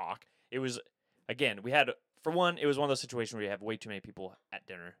talk. It was again, it was one of those situations where you have way too many people at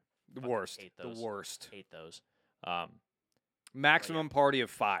dinner. The Fucking worst. hate The those. worst. Hate those. Maximum party of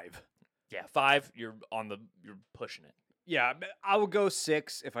 5. Yeah, 5. You're pushing it. Yeah, but I would go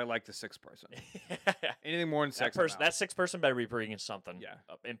 6 if I like the 6th person. Anything more than 6, that 6th person better be bringing something. Yeah.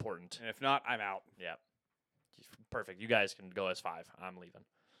 Important. And if not, I'm out. Yeah. Perfect. You guys can go as 5. I'm leaving.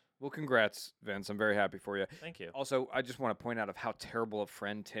 Well, congrats, Vince. I'm very happy for you. Thank you Also, I just want to point out of how terrible a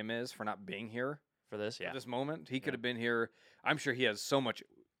friend Tim is for not being here for this. Yeah. at this moment. He could Yeah. have been here. I'm sure he has so much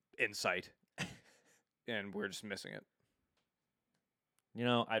insight, and we're just missing it. You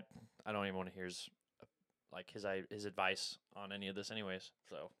know, I don't even want to hear his advice on any of this, anyways.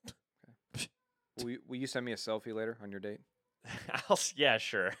 So. Will you send me a selfie later on your date? Yeah,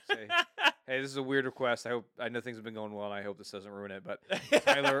 sure. Say, hey, this is a weird request. I know things have been going well, and I hope this doesn't ruin it. But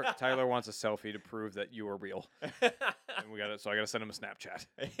Tyler wants a selfie to prove that you are real, and so I got to send him a Snapchat.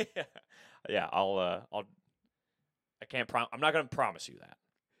 Yeah, I can't I'm not going to promise you that.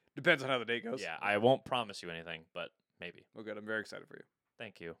 Depends on how the date goes. Yeah, I won't promise you anything, but maybe. Well, good. I'm very excited for you.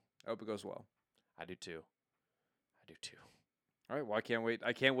 Thank you. I hope it goes well. I do too. All right. Well, I can't wait.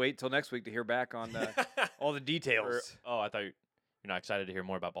 I can't wait till next week to hear back on all the details. I thought you're not excited to hear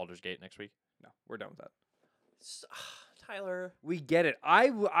more about Baldur's Gate next week. No, we're done with that. Tyler. We get it. I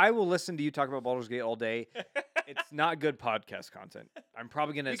will listen to you talk about Baldur's Gate all day. It's not good podcast content. I'm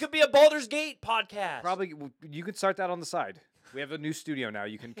probably gonna. We could be a Baldur's Gate podcast. Probably you can start that on the side. We have a new studio now.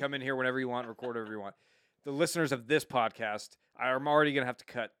 You can come in here whenever you want, record wherever you want. The listeners of this podcast, I'm already gonna have to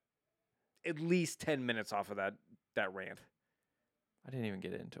cut at least 10 minutes off of that rant. I didn't even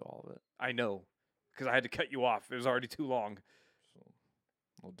get into all of it. I know, because I had to cut you off. It was already too long. So,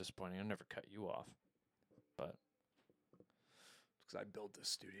 a little disappointing. I never cut you off, but Because I built this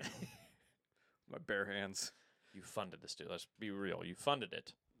studio. My bare hands. you funded this, dude. Let's be real. You funded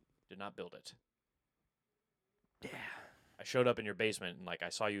it. Did not build it. Yeah. I showed up in your basement and I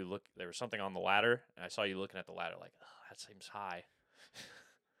saw you look. There was something on the ladder, and I saw you looking at the ladder like, oh, that seems high.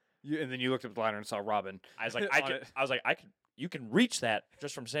 And then you looked up the ladder and saw Robin. I was like, on it. you can reach that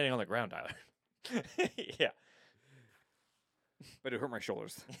just from standing on the ground, Tyler. Yeah. But it hurt my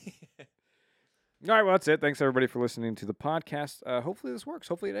shoulders. All right, well, that's it. Thanks, everybody, for listening to the podcast. Hopefully this works.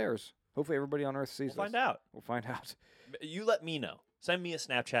 Hopefully it airs. Hopefully everybody on Earth sees We'll this. find out. We'll find out. You let me know. Send me a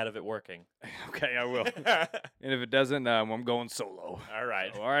Snapchat of it working. Okay, I will. And if it doesn't, I'm going solo. All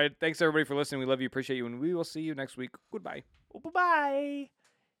right. So, all right. Thanks, everybody, for listening. We love you, appreciate you, and we will see you next week. Goodbye. Bye-bye.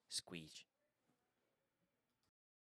 Squeeze.